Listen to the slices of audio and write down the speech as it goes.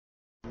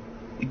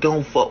You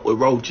don't fuck with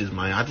roaches,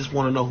 man. I just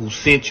want to know who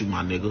sent you,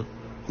 my nigga.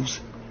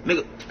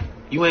 Nigga,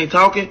 you ain't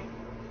talking?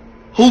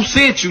 Who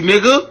sent you,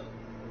 nigga?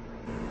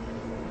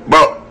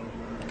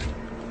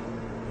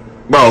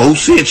 Bro, who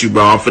sent you,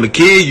 bro? I'm finna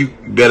kill you.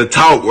 You better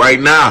talk right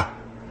now.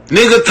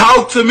 Nigga,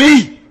 talk to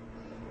me.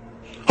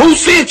 Who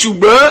sent you,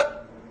 bro?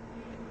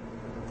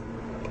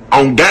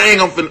 On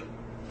gang, I'm finna...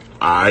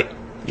 Alright,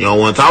 you don't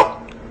want to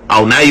talk?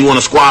 Oh, now you want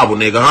to squabble,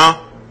 nigga,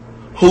 huh?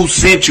 Who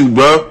sent you,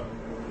 bro?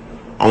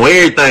 On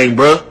everything,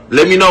 bro.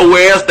 Let me know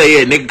where else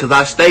they at, nigga, because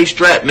I stay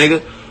strapped, nigga.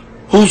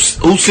 Who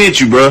sent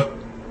you, bro?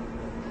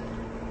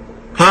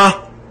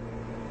 Huh?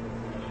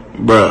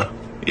 Bruh.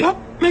 Yeah,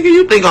 nigga,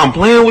 you think I'm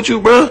playing with you,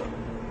 bruh?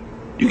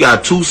 You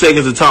got 2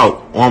 seconds to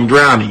talk, or I'm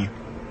drowning you.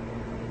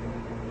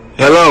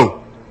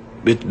 Hello?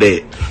 Bitch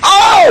dead.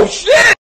 Oh, shit!